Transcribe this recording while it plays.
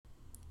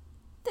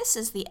This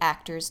is the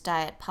Actors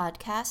Diet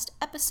Podcast,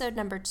 episode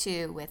number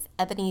 2 with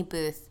Eboni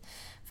Booth.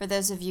 For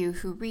those of you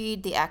who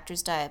read the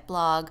Actors Diet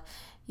blog,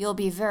 you'll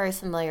be very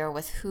familiar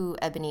with who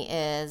Eboni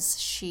is.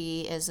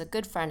 She is a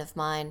good friend of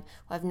mine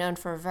who I've known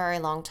for a very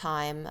long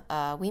time.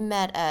 We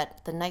met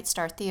at the Night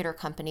Star Theater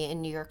Company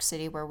in New York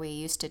City, where we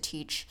used to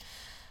teach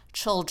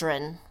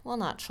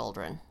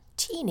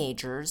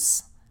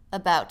teenagers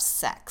about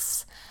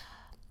sex.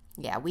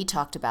 Yeah, we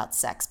talked about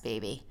sex,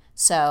 baby.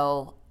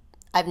 So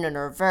I've known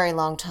her a very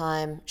long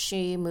time.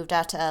 She moved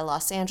out to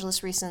Los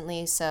Angeles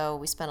recently, so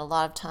we spent a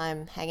lot of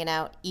time hanging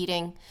out,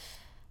 eating,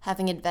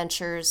 having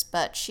adventures,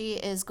 but she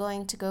is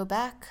going to go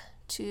back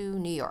to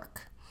New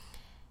York.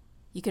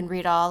 You can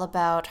read all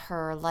about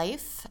her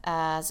life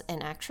as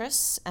an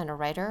actress and a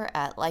writer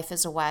at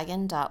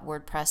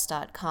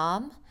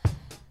lifeisawagon.wordpress.com.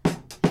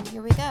 And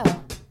here we go.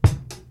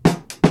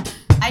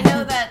 I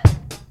know that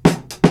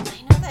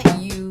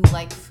you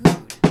like food.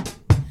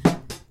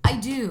 I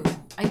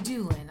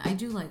do, Lynn. I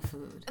do like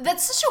food.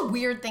 That's such a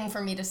weird thing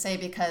for me to say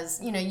because,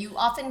 you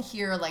often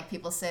hear,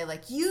 people say,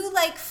 you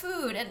like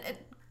food. And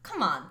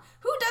come on.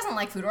 Who doesn't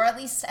like food? Or at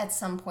least at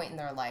some point in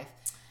their life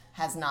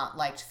has not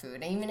liked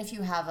food. And even if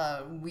you have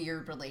a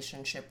weird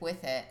relationship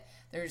with it,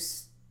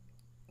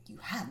 you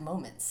have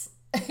moments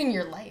in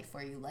your life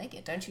where you like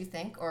it, don't you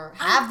think? Or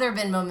have there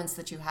been moments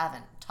that you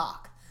haven't?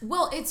 Talk.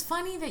 Well, it's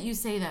funny that you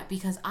say that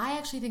because I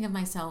actually think of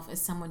myself as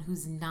someone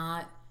who's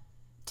not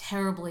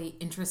terribly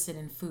interested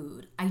in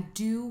food. I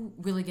do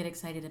really get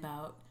excited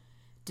about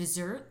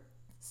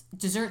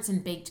desserts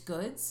and baked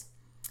goods.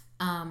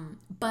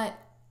 But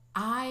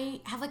I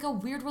have a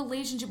weird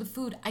relationship with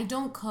food. I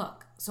don't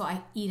cook, so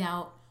I eat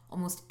out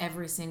almost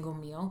every single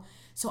meal.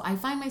 So I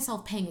find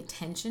myself paying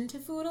attention to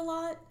food a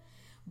lot,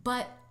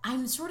 but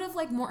I'm sort of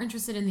more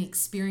interested in the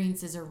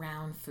experiences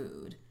around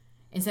food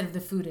instead of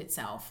the food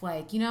itself.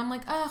 I'm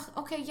like, oh,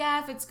 okay,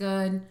 yeah, if it's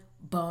good,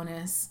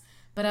 bonus.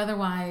 But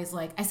otherwise,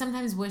 I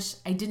sometimes wish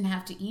I didn't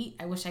have to eat.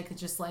 I wish I could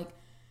just,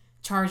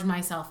 charge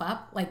myself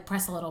up,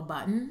 press a little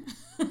button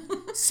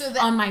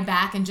on my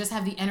back and just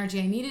have the energy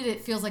I needed.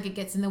 It feels like it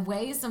gets in the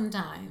way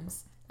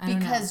sometimes.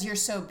 Because you're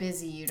so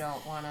busy, you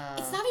don't want to.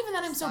 It's not even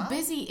that I'm so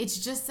busy. It's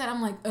just that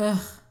I'm ugh,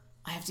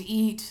 I have to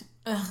eat.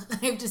 Ugh,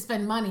 I have to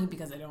spend money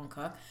because I don't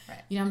cook.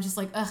 Right. I'm just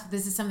ugh,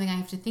 this is something I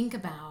have to think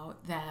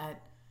about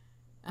that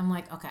I'm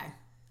okay.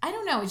 I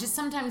don't know. It just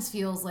sometimes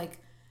feels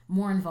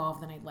more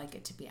involved than I'd like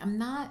it to be. I'm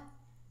not.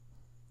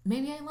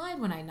 Maybe I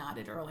lied when I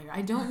nodded earlier.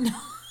 I don't know.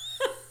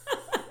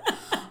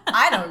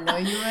 I don't know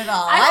you at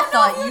all. I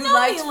thought you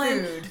liked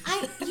food.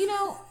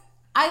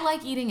 I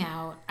like eating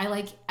out. I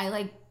like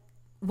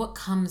what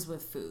comes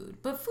with food.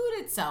 But food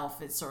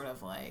itself is sort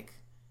of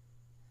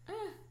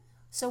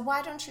So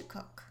why don't you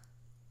cook?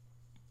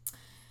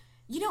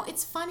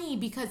 It's funny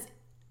because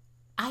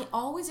I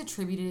always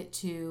attributed it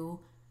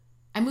to,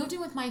 I moved in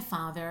with my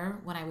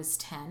father when I was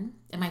 10,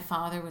 and my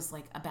father was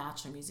a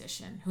bachelor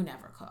musician who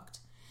never cooked.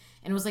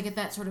 And it was at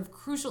that sort of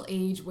crucial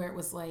age where it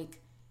was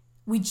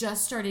we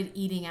just started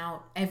eating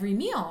out every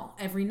meal,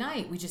 every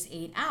night. We just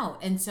ate out.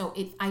 And so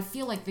I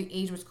feel the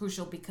age was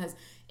crucial because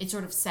it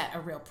sort of set a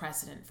real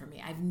precedent for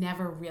me. I've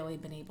never really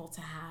been able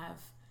to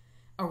have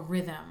a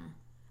rhythm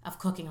of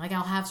cooking.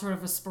 I'll have sort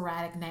of a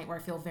sporadic night where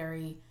I feel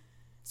very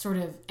sort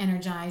of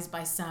energized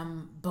by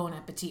some Bon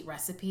Appetit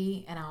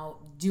recipe, and I'll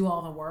do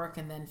all the work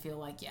and then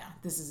feel yeah,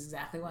 this is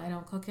exactly why I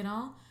don't cook at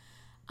all.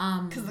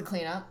 Because the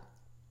cleanup?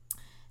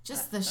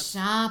 Just the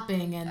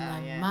shopping and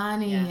the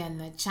money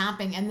and the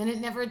chopping, and then it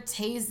never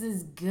tastes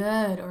as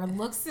good or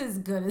looks as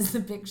good as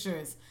the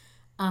pictures.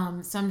 So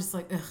I'm just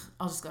ugh,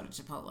 I'll just go to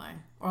Chipotle,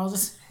 or I'll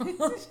just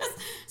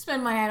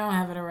spend money I don't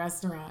have at a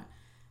restaurant.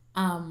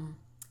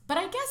 But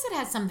I guess it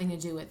has something to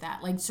do with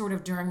that. Sort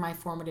of during my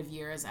formative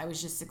years, I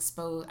was just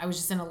exposed. I was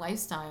just in a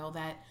lifestyle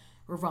that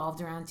revolved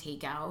around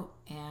takeout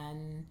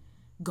and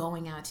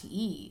going out to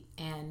eat.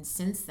 And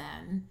since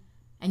then,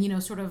 and,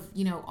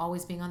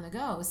 always being on the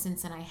go,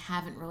 since then I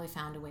haven't really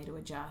found a way to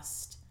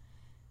adjust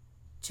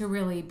to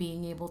really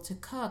being able to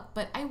cook.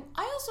 But I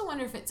also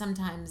wonder if it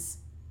sometimes,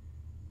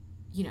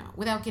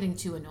 without getting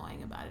too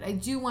annoying about it, I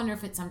do wonder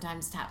if it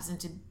sometimes taps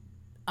into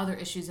other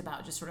issues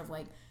about just sort of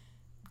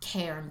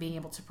care and being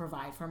able to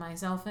provide for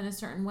myself in a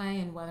certain way,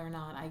 and whether or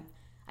not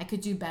I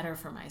could do better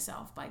for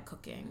myself by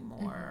cooking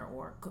more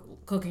or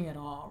cooking at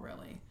all,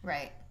 really.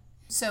 Right.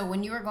 So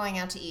when you were going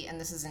out to eat, and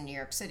this is in New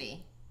York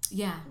City,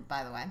 yeah,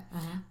 by the way,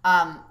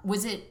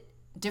 was it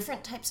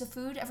different types of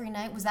food every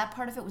night? Was that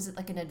part of it? Was it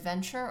an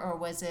adventure, or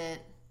was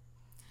it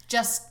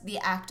just the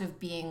act of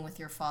being with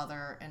your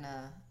father in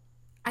a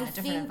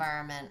different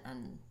environment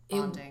and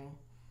bonding?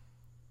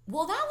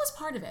 Well, that was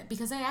part of it,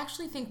 because I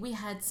actually think we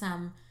had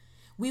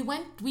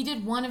we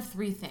did one of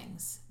three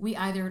things. We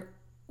either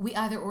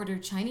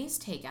ordered Chinese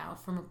takeout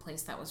from a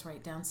place that was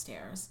right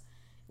downstairs,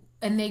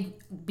 and they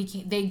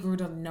grew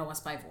to know us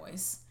by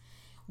voice.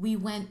 We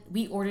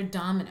ordered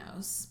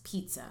Domino's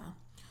pizza,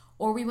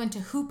 or we went to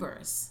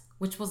Hooper's,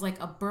 which was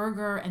a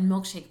burger and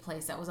milkshake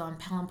place that was on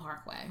Pelham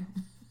Parkway.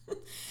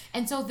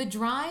 And so the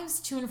drives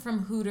to and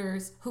from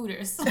Hooters,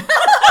 Freudian slip,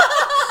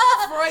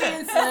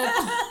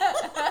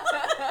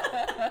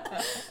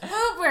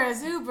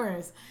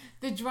 hours.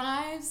 The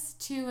drives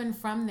to and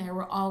from there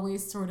were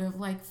always sort of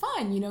like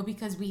fun,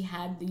 because we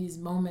had these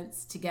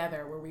moments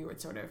together where we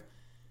would sort of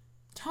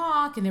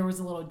talk, and there was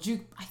a little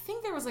I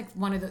think there was like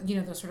one of the,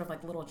 those sort of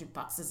like little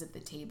jukeboxes at the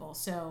table.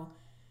 So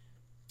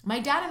my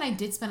dad and I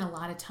did spend a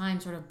lot of time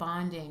sort of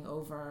bonding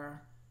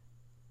over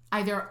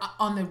either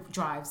on the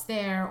drives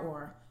there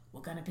or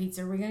what kind of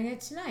pizza are we going to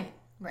get tonight?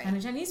 Right. What kind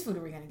of Chinese food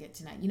are we going to get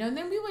tonight? And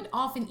then we would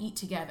often eat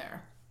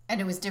together. And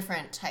it was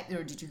different type,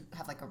 or did you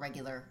have like a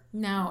regular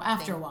No,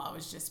 after a while, it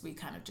was just, we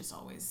kind of just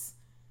always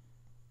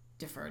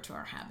deferred to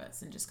our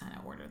habits and just kind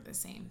of ordered the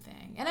same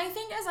thing. And I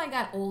think as I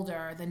got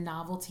older, the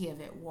novelty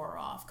of it wore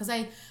off. Because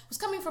I was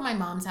coming from my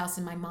mom's house,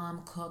 and my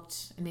mom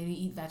cooked and made me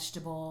eat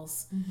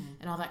vegetables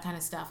and all that kind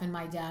of stuff. And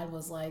my dad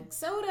was like,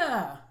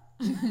 soda,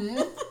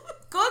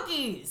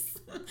 cookies,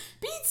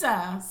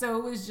 pizza. So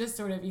it was just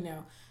sort of,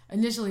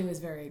 initially it was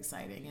very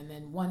exciting. And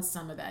then once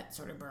some of that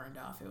sort of burned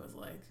off, it was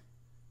like,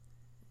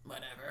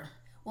 whatever.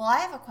 Well, I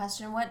have a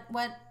question.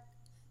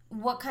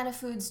 What kind of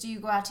foods do you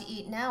go out to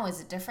eat now?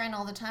 Is it different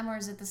all the time, or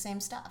is it the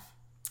same stuff?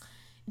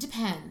 It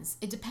depends.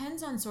 It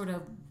depends on sort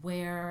of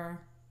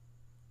where.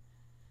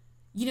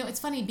 It's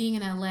funny, being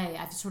in LA,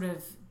 I've sort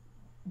of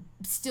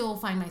still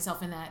find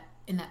myself in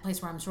that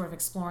place where I'm sort of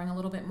exploring a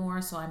little bit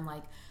more. So I'm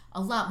like a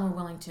lot more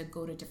willing to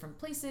go to different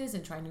places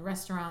and try new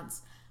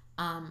restaurants.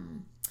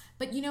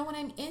 But when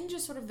I'm in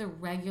just sort of the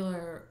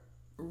regular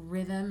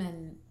rhythm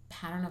and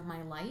pattern of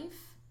my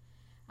life,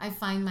 I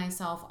find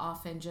myself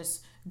often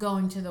just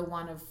going to the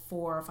one of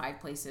 4 or 5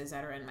 places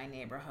that are in my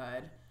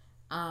neighborhood,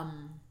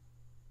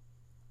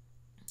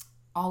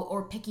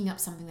 or picking up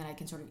something that I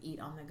can sort of eat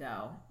on the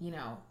go,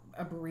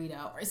 a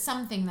burrito or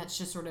something that's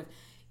just sort of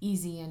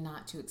easy and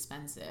not too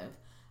expensive.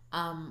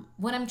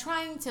 When I'm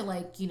trying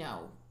to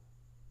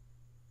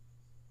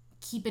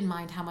keep in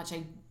mind how much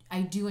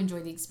I do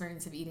enjoy the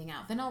experience of eating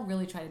out, then I'll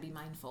really try to be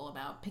mindful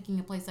about picking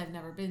a place I've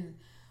never been,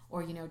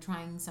 or,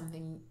 trying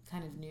something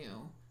kind of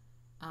new.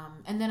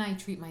 And then I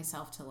treat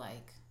myself to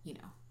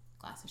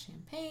glass of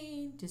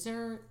champagne,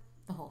 dessert,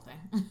 the whole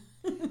thing.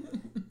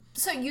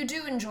 So you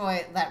do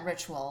enjoy that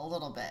ritual a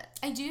little bit.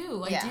 I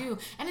do.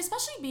 And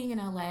especially being in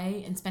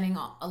LA and spending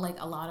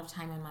a lot of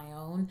time on my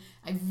own,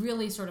 I've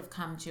really sort of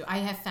I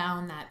have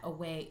found that a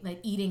way,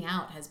 eating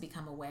out has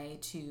become a way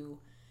to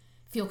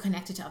feel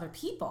connected to other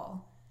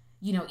people.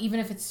 Even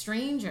if it's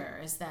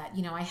strangers, that,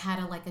 I had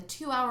a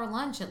 2-hour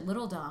lunch at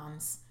Little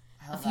Dom's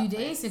a few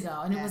days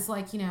ago, and it was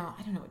I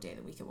don't know what day of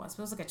the week it was,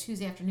 but it was a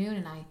Tuesday afternoon,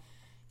 and I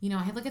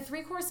had a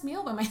 3-course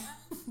meal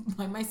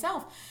by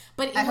myself.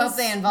 But I hope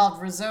they involved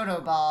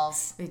risotto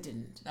balls. They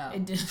didn't. Oh.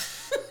 It didn't.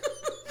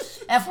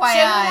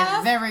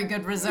 FYI, very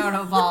good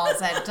risotto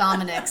balls at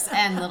Dominic's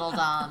and Little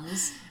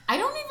Dom's. I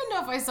don't even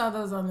know if I saw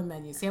those on the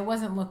menu. See, I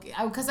wasn't looking,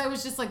 because I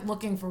was just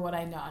looking for what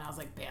I know, and I was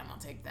like, bam, I'll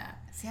take that.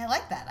 See, I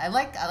like that. I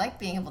like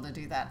being able to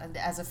do that.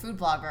 As a food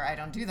blogger, I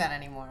don't do that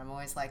anymore. I'm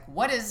always like,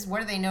 what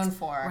are they known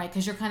for? Right,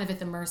 because you're kind of at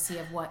the mercy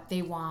of what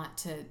they want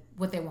to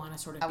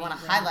sort of. I want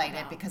to highlight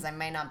it because I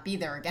may not be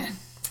there again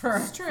for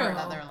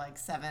another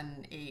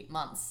 7-8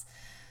 months.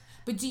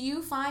 But do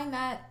you find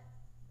that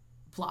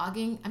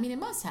blogging, it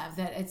must have,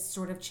 that it's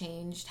sort of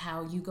changed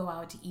how you go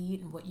out to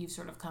eat and what you've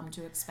sort of come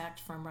to expect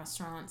from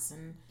restaurants?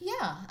 And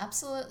yeah,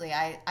 absolutely.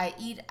 I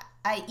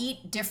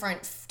eat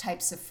different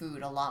types of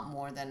food a lot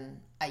more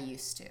than I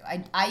used to.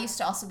 I used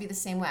to also be the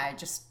same way. I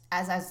just,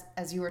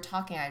 as you were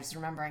talking, I was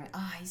remembering,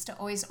 I used to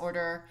always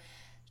order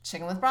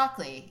chicken with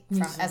broccoli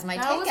as my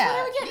takeout.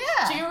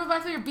 Yeah, chicken with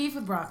broccoli or beef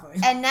with broccoli.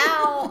 And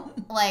now,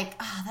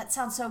 that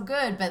sounds so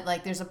good, but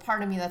there's a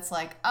part of me that's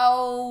like,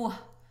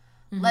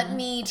 let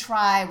me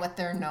try what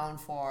they're known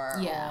for,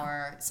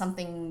 or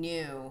something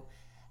new.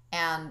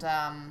 And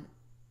I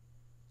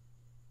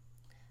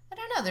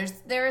don't know.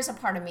 There is a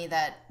part of me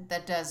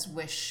that does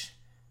wish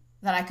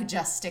that I could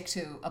just stick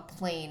to a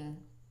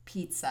plain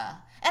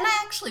pizza, and I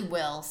actually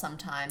will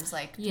sometimes,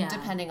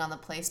 depending on the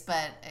place.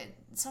 But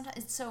sometimes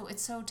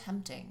it's so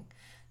tempting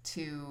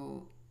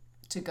to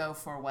go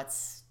for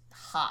what's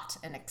hot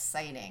and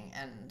exciting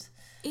and.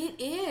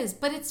 It is,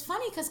 but it's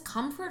funny because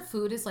comfort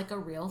food is a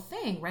real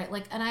thing, right?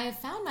 And I have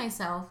found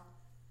myself,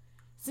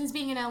 since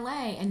being in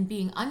LA and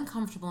being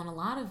uncomfortable in a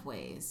lot of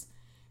ways,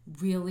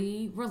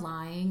 really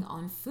relying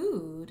on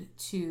food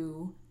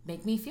to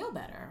make me feel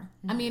better.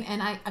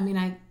 Mm-hmm.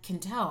 I can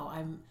tell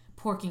I'm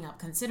porking up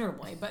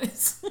considerably, but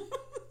it's,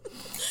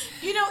 it's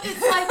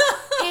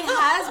it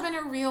has been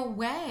a real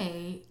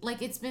way.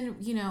 It's been,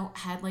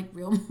 had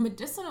real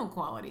medicinal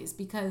qualities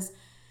because,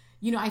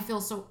 I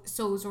feel so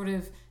sort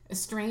of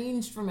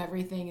estranged from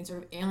everything and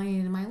sort of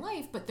alienated in my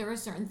life, but there are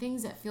certain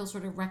things that feel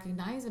sort of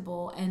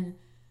recognizable and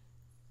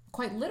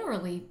quite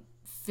literally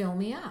fill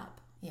me up.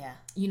 Yeah.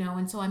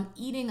 And so I'm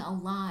eating a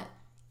lot,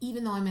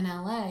 even though I'm in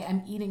LA,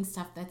 I'm eating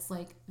stuff that's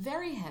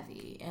very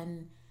heavy,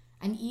 and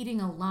I'm eating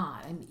a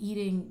lot. I'm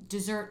eating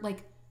dessert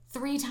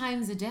 3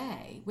 times a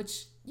day,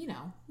 which,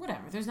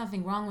 whatever, there's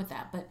nothing wrong with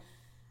that. But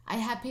I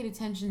have paid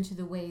attention to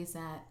the ways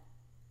that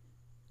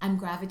I'm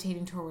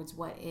gravitating towards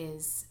what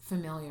is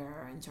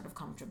familiar and sort of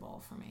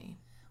comfortable for me.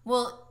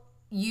 Well,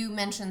 you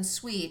mentioned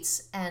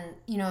sweets, and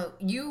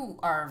you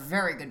are a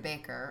very good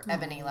baker.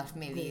 Ebony left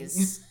me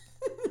these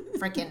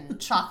freaking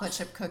chocolate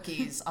chip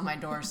cookies on my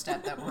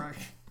doorstep that were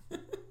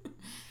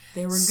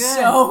they were good.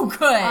 So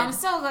good. I'm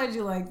so glad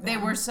you like them. They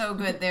were so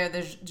good. They're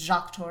the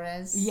Jacques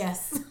Torres.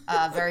 Yes.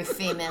 Very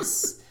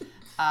famous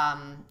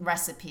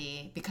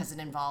recipe because it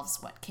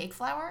involves what? Cake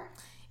flour?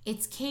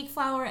 It's cake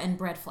flour and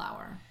bread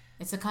flour.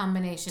 It's a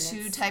combination.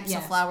 Two types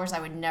of flours I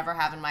would never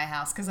have in my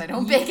house because I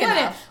don't bake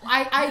enough.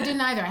 I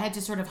didn't either. I had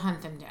to sort of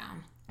hunt them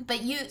down.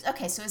 But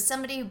so as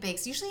somebody who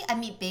bakes, usually I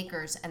meet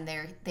bakers and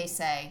they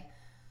say,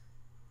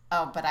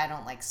 oh, but I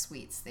don't like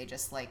sweets. They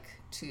just like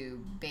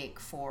to bake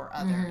for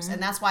others.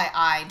 And that's why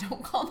I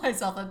don't call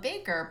myself a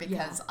baker,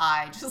 because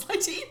I just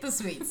like to eat the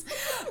sweets.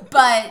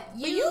 But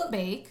you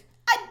bake.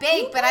 I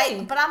bake, but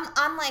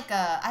I'm like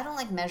I don't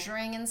like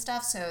measuring and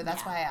stuff, so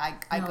that's why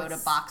I go to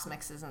box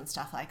mixes and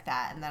stuff like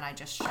that, and then I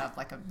just shove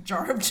like a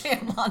jar of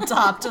jam on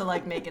top to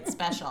like make it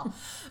special.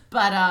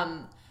 But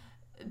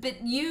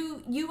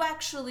you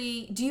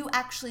actually, do you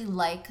actually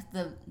like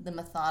the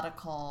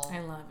methodical? I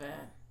love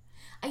it.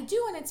 I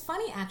do, and it's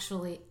funny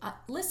actually.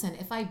 Listen,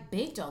 if I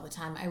baked all the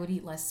time, I would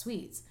eat less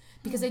sweets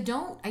because I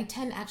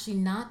tend actually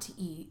not to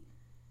eat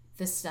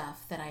the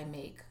stuff that I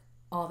make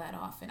all that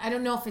often. I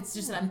don't know if it's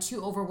just that I'm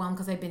too overwhelmed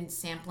because I've been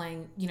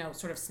sampling,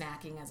 sort of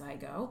snacking as I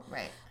go.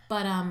 Right.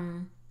 But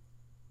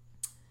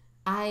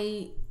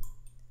I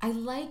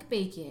like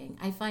baking.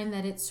 I find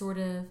that it's sort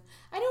of,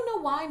 I don't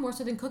know why more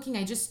so than cooking.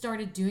 I just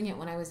started doing it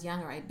when I was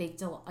younger. I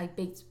baked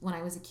when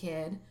I was a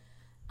kid.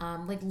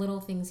 Like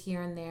little things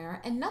here and there,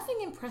 and nothing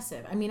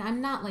impressive. I mean, I'm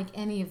not like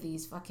any of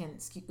these fucking,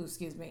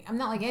 excuse me, I'm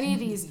not like any of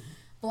these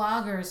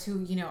bloggers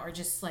who, are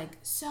just like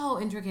so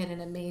intricate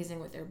and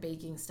amazing with their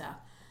baking stuff.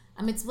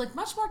 It's like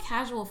much more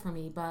casual for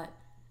me, but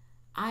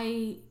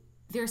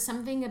there's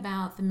something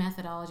about the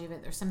methodology of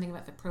it. There's something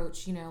about the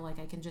approach, like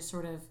I can just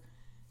sort of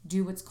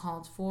do what's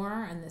called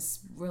for, and this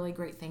really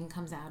great thing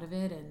comes out of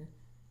it, and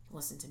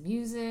listen to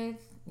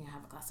music,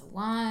 have a glass of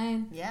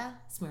wine,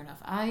 Smirnoff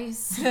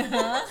Ice,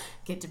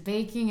 get to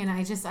baking, and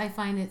I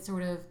find it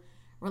sort of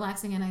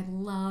relaxing, and I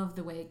love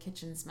the way a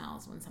kitchen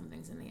smells when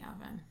something's in the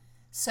oven.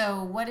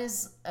 So what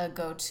is a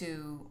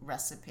go-to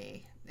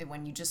recipe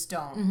when you just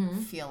don't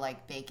feel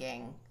like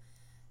baking?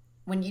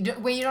 When you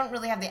don't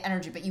really have the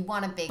energy, but you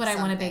want to bake something. But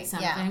I want to bake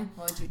something. Yeah.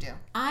 What would you do?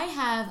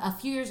 A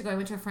few years ago, I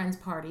went to a friend's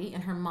party,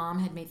 and her mom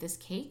had made this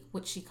cake,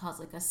 which she calls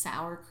like a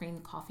sour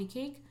cream coffee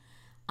cake.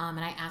 And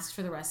I asked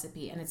for the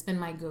recipe, and it's been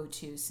my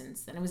go-to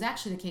since then. It was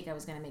actually the cake I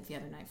was going to make the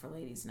other night for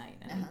ladies' night,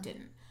 and I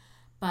didn't.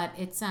 But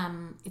it's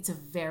a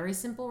very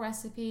simple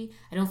recipe.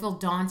 I don't feel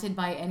daunted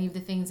by any of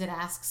the things it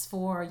asks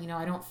for.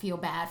 I don't feel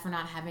bad for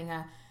not having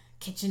a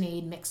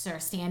KitchenAid mixer,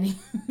 standing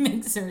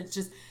mixer. It's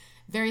just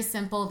very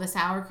simple. The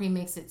sour cream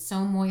makes it so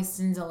moist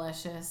and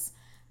delicious.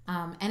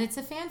 And it's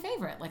a fan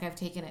favorite. Like, I've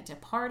taken it to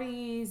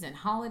parties and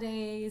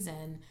holidays,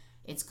 and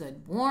it's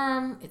good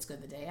warm. It's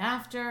good the day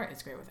after.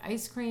 It's great with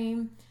ice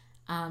cream.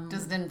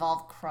 Does it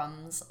involve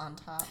crumbs on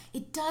top?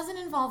 It doesn't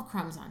involve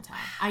crumbs on top.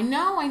 I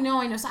know.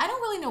 So I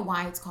don't really know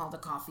why it's called a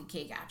coffee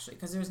cake, actually,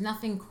 because there's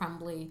nothing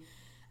crumbly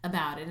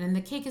about it. And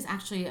the cake is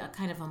actually a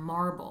kind of a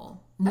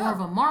marble, more of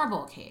a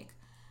marble cake.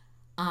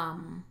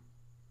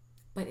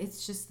 But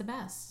it's just the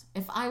best.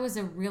 If I was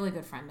a really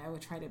good friend, I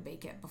would try to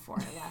bake it before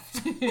I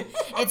left.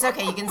 It's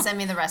okay. You can send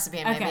me the recipe,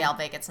 and maybe I'll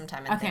bake it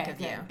sometime and think of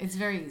you. It's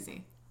very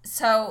easy.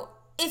 So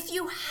if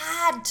you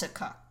had to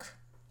cook,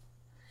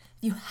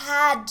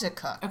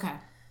 okay,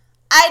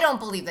 I don't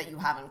believe that you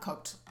haven't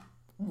cooked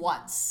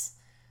once,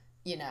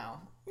 No,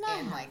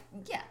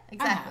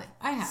 exactly.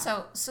 I have.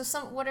 So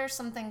what are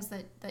some things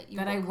that you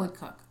that I would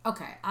cook?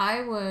 Okay,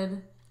 I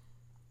would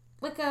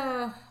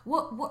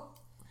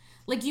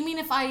what you mean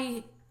if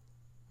I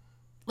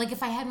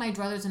had my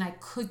druthers and I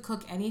could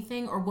cook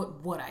anything, or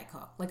what would I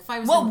cook? Like if I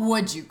was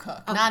would you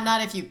cook? Okay.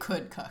 Not if you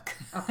could cook.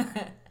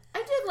 Okay.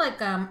 I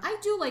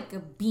do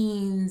like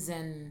beans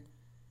and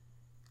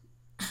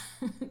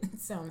it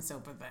sounds so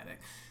pathetic.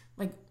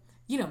 Like,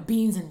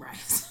 beans and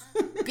rice.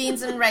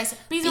 Beans and rice.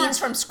 Beans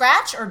from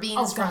scratch or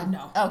beans from...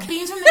 no. Okay.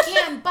 Beans from the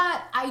can,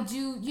 but I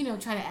do,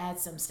 try to add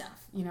some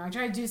stuff. I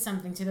try to do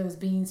something to those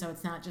beans so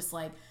it's not just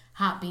like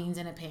hot beans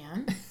in a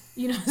pan.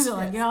 So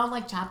like, I'll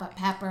like chop up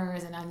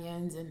peppers and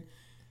onions and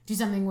do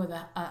something with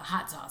a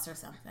hot sauce or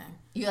something.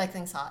 You like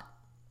things hot?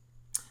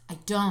 I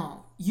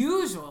don't,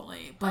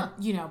 usually. But,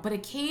 but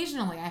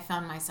occasionally I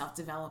found myself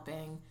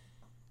developing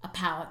a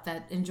palate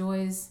that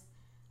enjoys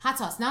hot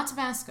sauce. Not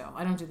Tabasco.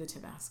 I don't do the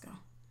Tabasco.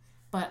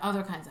 But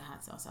other kinds of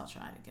hot sauce I'll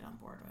try to get on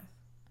board with.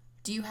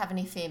 Do you have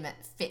any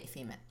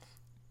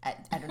I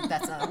don't.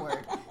 That's not a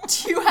word.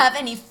 Do you have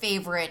any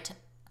favorite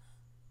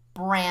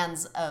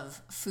brands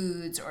of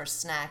foods or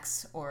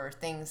snacks or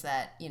things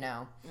that,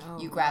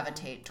 you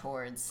gravitate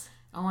towards?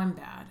 Oh, I'm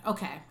bad.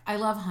 Okay. I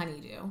love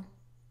honeydew.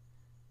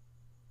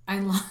 I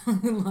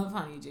love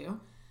honeydew.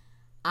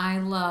 I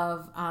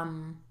love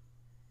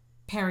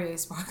Perrier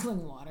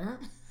sparkling water.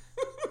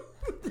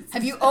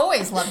 Have you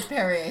always loved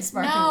Perrier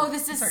sparkling water? No,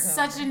 this is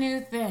such a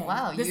new thing.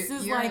 Wow, this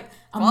is you're like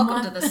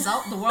welcome to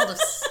the world of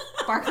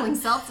sparkling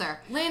seltzer.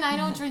 Lynn, I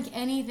don't drink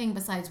anything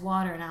besides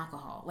water and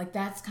alcohol. Like,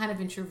 that's kind of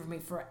been true for me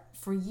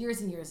for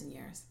years and years and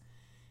years.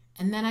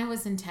 And then I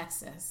was in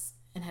Texas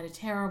and had a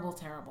terrible,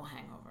 terrible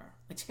hangover.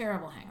 A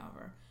terrible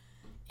hangover.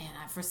 And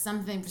for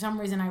some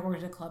reason, I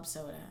ordered a club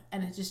soda,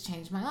 and it just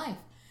changed my life.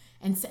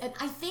 And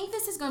I think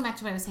this is going back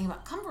to what I was saying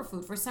about comfort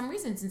food. For some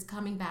reason, since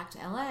coming back to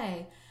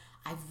LA,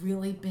 I've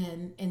really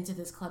been into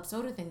this club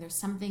soda thing. There's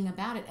something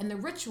about it. And the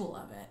ritual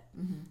of it.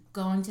 Mm-hmm.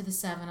 Going to the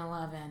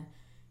 7-Eleven,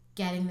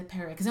 getting the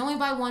Perrier. Because I only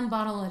buy one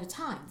bottle at a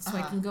time, so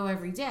I can go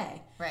every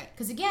day. Right.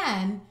 Because,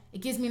 again,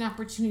 it gives me an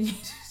opportunity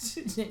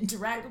to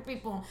interact with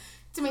people,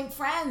 to make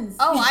friends.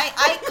 Oh,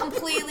 I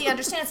completely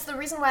understand. It's the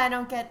reason why I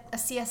don't get a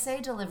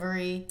CSA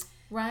delivery.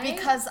 Right?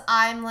 Because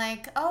I'm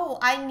like, oh,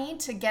 I need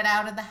to get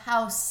out of the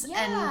house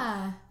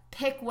and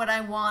pick what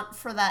I want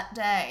for that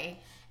day.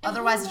 And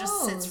otherwise, it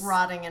just sits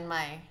rotting in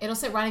my... It'll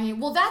sit rotting in you.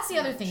 Well, that's the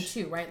other thing,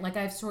 too, right? Like,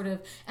 I've sort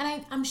of...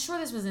 And I'm sure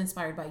this was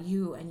inspired by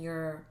you and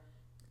your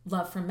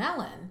love for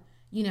melon.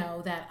 You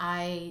know, that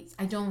I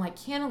don't like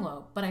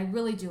cantaloupe, but I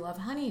really do love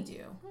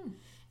honeydew.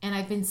 And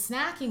I've been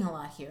snacking a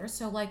lot here.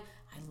 So, like,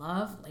 I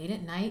love, late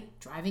at night,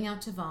 driving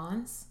out to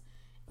Vaughn's,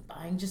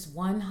 buying just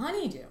one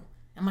honeydew.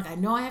 I'm like, I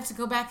know I have to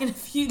go back in a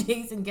few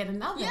days and get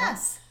another.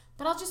 Yes.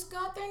 But I'll just go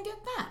out there and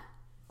get that.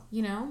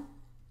 You know?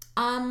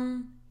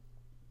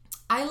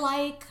 I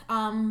like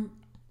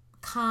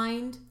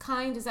Kind.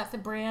 Kind, is that the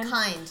brand?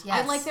 Kind,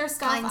 yes. I like their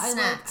stuff. Kind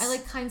snacks. I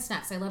like Kind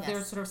snacks. I love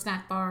their sort of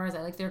snack bars.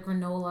 I like their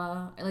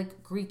granola. I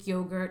like Greek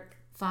yogurt.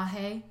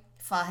 Fahe.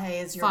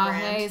 Fahe is your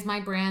brand. Fahe is my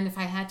brand if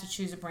I had to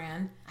choose a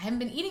brand. I haven't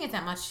been eating it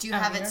that much. Do you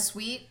have it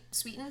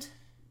sweetened?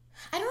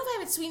 I don't know if I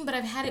have it sweetened, but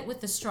I've had it with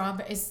the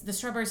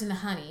strawberries and the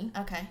honey.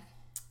 Okay.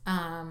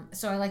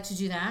 So I like to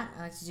do that.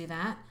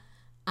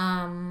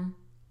 And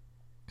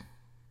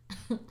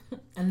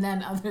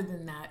then other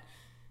than that,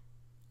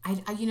 I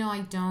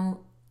don't,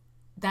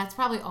 that's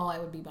probably all I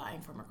would be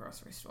buying from a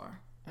grocery store.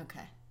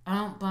 Okay. I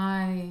don't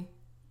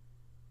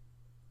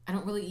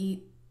really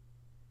eat,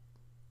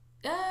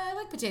 I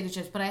like potato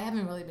chips, but I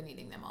haven't really been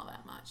eating them all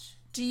that much.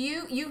 Do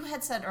you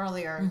had said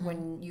earlier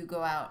when you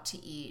go out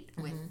to eat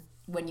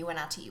when you went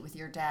out to eat with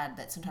your dad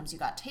that sometimes you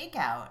got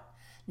takeout.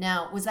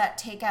 Now, was that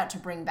takeout to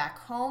bring back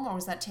home, or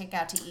was that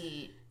takeout to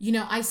eat? You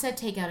know, I said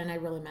takeout and I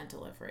really meant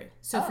delivery.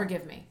 So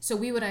forgive me. So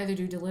we would either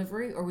do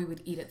delivery or we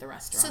would eat at the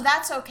restaurant. So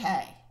that's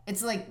okay.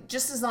 It's like,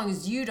 just as long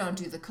as you don't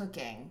do the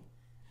cooking,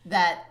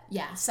 that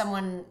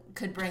someone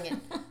could bring it.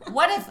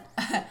 What if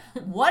I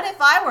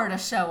were to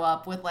show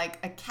up with like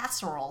a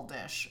casserole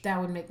dish?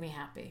 That would make me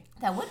happy.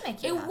 That would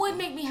make you happy. It would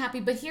make me happy,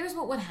 but here's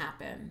what would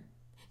happen.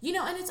 You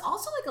know, and it's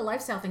also like a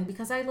lifestyle thing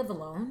because I live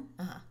alone.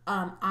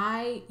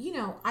 I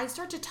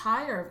start to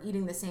tire of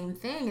eating the same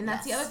thing. And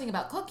that's the other thing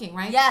about cooking,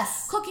 right?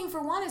 Yes. Cooking,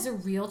 for one, is a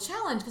real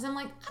challenge because I'm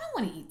like, I don't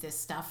want to eat this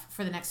stuff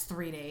for the next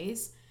 3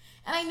 days.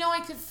 And I know I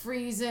could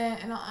freeze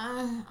it. And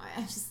I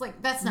just like,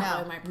 that's not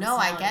really my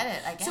personality. No, I get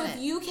it. So if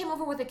you came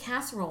over with a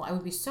casserole, I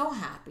would be so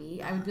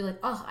happy. I would be like,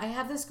 oh, I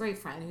have this great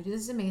friend who did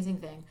this amazing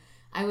thing.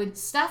 I would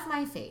stuff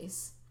my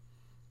face.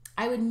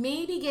 I would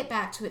maybe get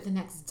back to it the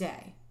next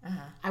day.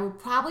 I would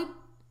probably...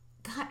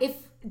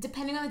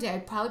 depending on the day,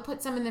 I'd probably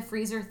put some in the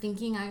freezer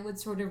thinking I would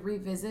sort of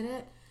revisit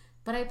it,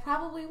 but I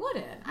probably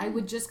wouldn't. I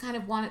would just kind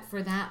of want it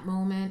for that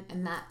moment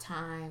and that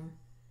time,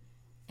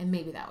 and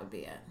maybe that would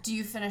be it. Do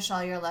you finish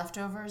all your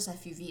leftovers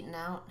if you've eaten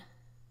out?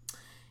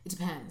 It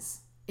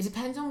depends. It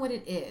depends on what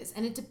it is,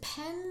 and it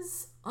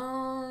depends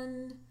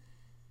on...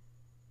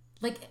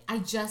 Like, I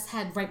just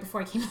had, right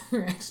before I came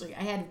over, actually,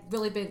 I had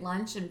really big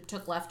lunch and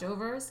took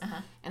leftovers,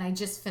 and I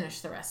just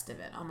finished the rest of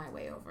it on my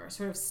way over,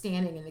 sort of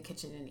standing in the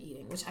kitchen and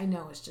eating, which I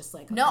know is just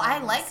like... No, I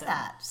like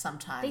that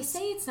sometimes. They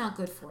say it's not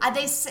good for you.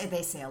 They say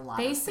a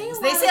lot of things.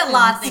 They say a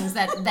lot of things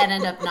that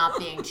end up not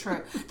being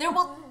true.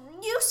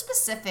 You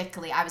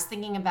specifically, I was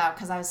thinking about,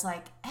 because I was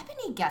like,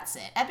 Eboni gets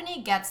it.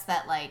 Eboni gets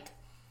that, like,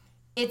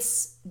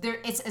 it's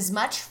as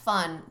much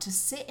fun to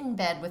sit in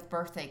bed with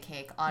birthday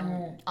cake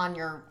on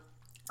your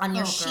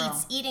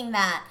sheets, eating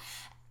that,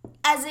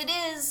 as it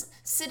is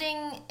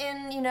sitting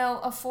in,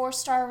 a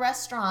 4-star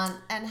restaurant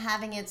and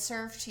having it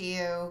served to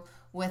you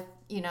with,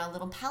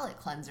 little palate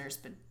cleansers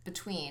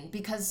between.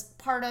 Because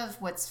part of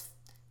what's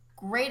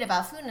great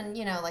about food, and,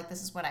 like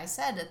this is what I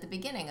said at the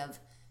beginning of,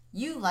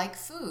 you like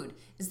food,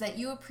 is that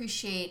you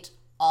appreciate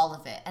all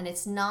of it. And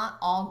it's not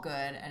all good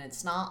and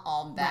it's not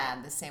all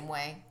bad the same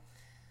way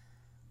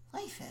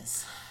life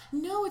is.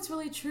 No, it's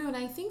really true. And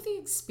I think the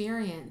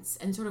experience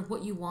and sort of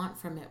what you want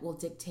from it will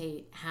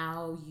dictate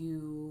how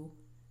you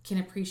can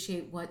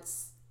appreciate what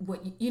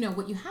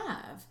you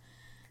have.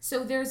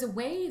 So there's a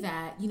way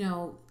that,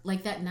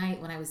 like that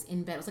night when I was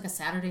in bed, it was like a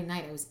Saturday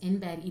night, I was in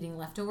bed eating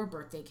leftover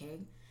birthday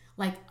cake,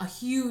 like a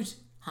huge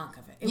hunk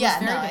of it.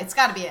 It's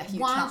got to be a huge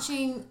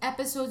Watching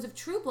episodes of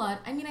True Blood,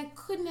 I mean, I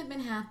couldn't have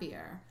been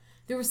happier.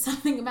 There was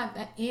something about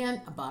that,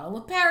 and a bottle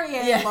of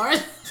Perrier. Yeah. Of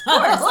course.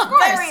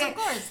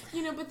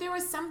 But there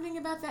was something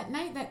about that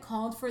night that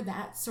called for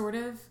that sort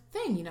of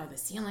thing. The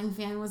ceiling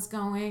fan was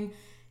going.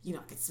 I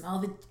could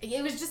smell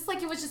it was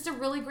just a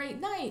really great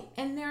night.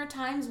 And there are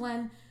times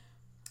when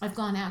I've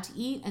gone out to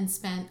eat and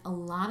spent a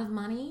lot of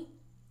money,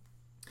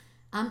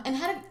 and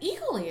had an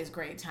equally as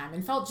great time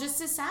and felt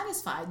just as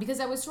satisfied because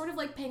I was sort of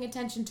like paying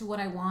attention to what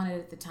I wanted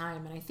at the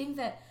time. And I think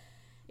that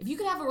if you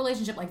could have a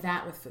relationship like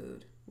that with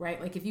food, right?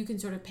 Like if you can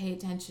sort of pay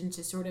attention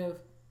to sort of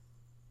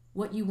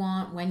what you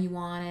want, when you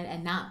want it,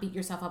 and not beat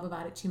yourself up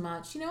about it too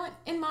much,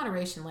 in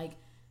moderation. Like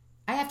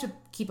I have to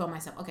keep on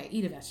myself, okay,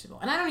 eat a vegetable.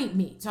 And I don't eat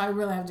meat, so I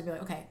really have to be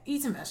like, okay,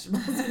 eat some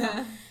vegetables.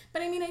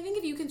 But I mean, I think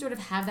if you can sort of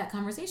have that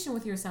conversation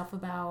with yourself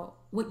about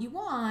what you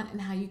want and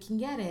how you can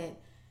get it,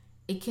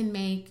 it can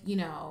make,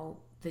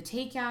 the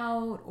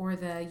takeout or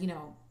the,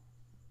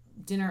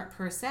 dinner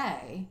per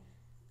se,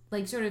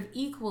 like sort of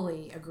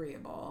equally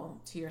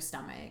agreeable to your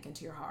stomach and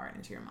to your heart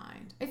and to your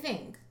mind. I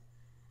think.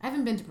 I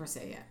haven't been to per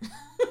se yet.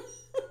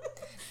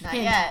 Not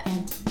yet.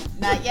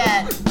 Not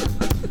yet.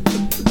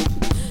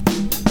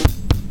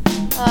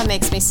 Oh, it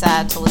makes me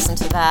sad to listen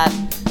to that.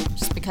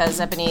 Just because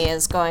Ebony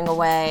is going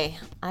away.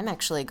 I'm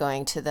actually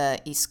going to the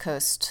East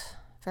Coast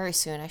very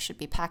soon. I should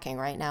be packing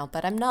right now,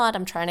 but I'm not.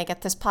 I'm trying to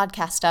get this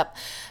podcast up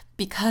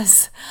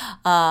because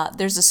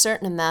there's a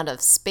certain amount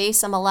of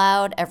space I'm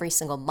allowed every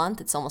single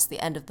month. It's almost the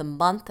end of the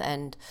month,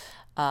 and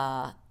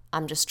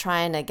I'm just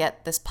trying to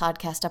get this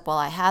podcast up while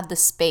I have the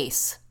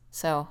space.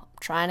 So I'm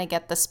trying to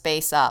get the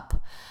space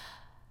up.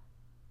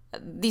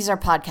 These are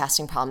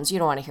podcasting problems. You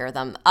don't want to hear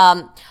them.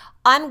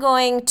 I'm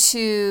going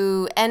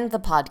to end the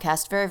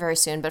podcast very, very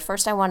soon, but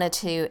first I wanted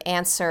to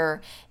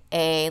answer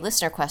a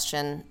listener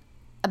question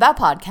about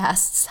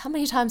podcasts. How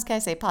many times can I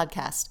say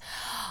podcast?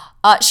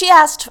 She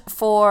asked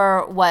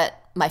for what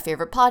my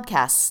favorite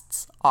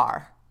podcasts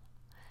are.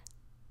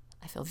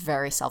 I feel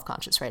very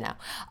self-conscious right now.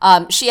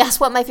 She asked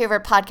what my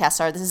favorite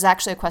podcasts are. This is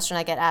actually a question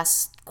I get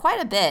asked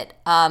quite a bit.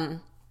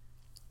 And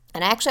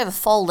I actually have a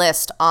full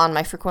list on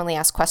my frequently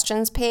asked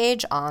questions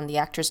page on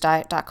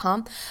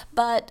theactorsdiet.com.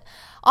 But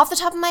off the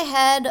top of my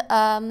head,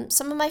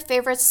 some of my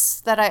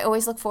favorites that I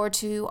always look forward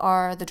to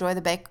are the Joy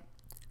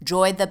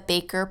the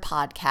Baker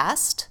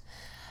podcast,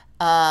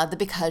 The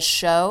Because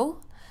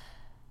Show,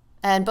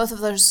 and both of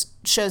those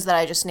shows that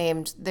I just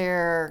named,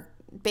 they're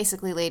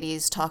basically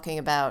ladies talking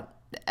about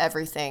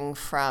everything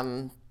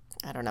from,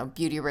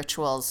 beauty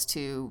rituals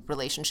to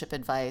relationship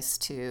advice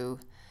to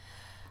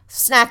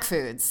snack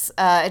foods.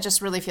 It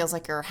just really feels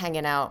like you're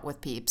hanging out with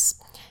peeps.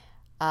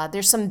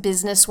 There's some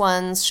business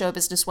ones, show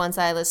business ones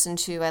that I listen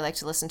to. I like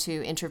to listen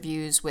to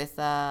interviews with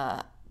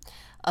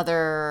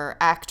other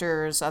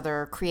actors,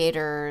 other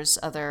creators,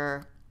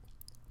 other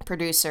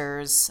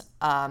producers,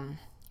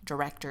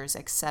 directors,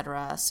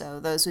 etc. So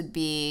those would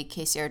be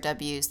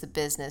KCRW's The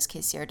Business,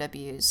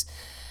 KCRW's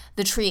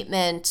The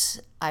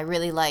Treatment. I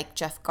really like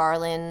Jeff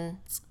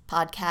Garlin's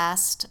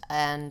podcast,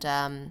 and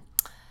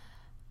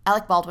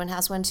Alec Baldwin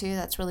has one too.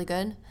 That's really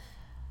good.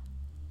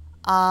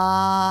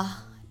 The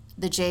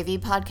JV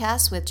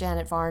podcast with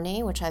Janet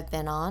Varney, which I've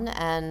been on,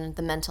 and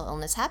the Mental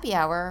Illness Happy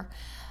Hour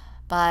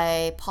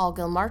by Paul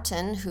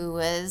Gilmartin, who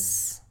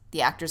is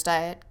the Actors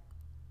Diet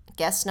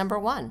guest number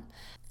 1.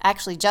 I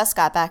actually just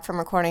got back from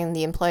recording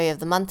the Employee of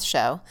the Month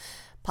show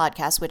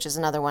podcast, which is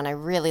another one I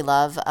really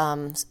love.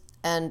 And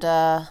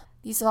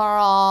these are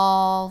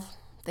all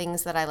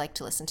things that I like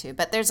to listen to.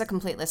 But there's a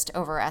complete list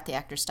over at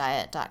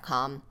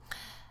theactorsdiet.com,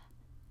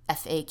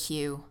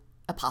 FAQ''S.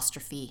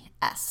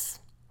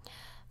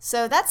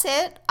 So that's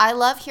it. I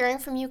love hearing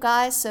from you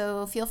guys,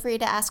 so feel free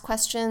to ask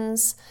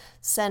questions,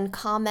 send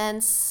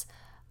comments,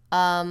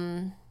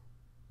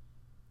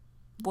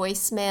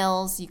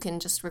 voicemails. You can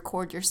just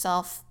record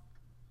yourself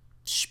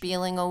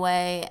spieling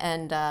away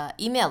and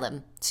email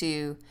them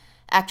to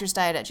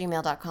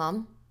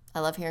actorsdiet@gmail.com. I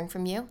love hearing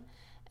from you.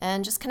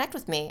 And just connect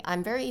with me.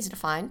 I'm very easy to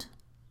find.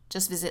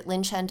 Just visit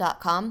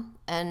lynchen.com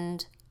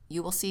and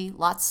you will see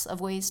lots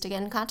of ways to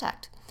get in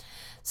contact.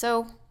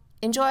 So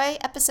enjoy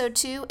episode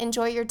 2.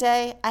 Enjoy your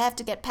day. I have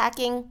to get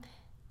packing.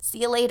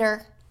 See you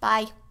later.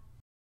 Bye.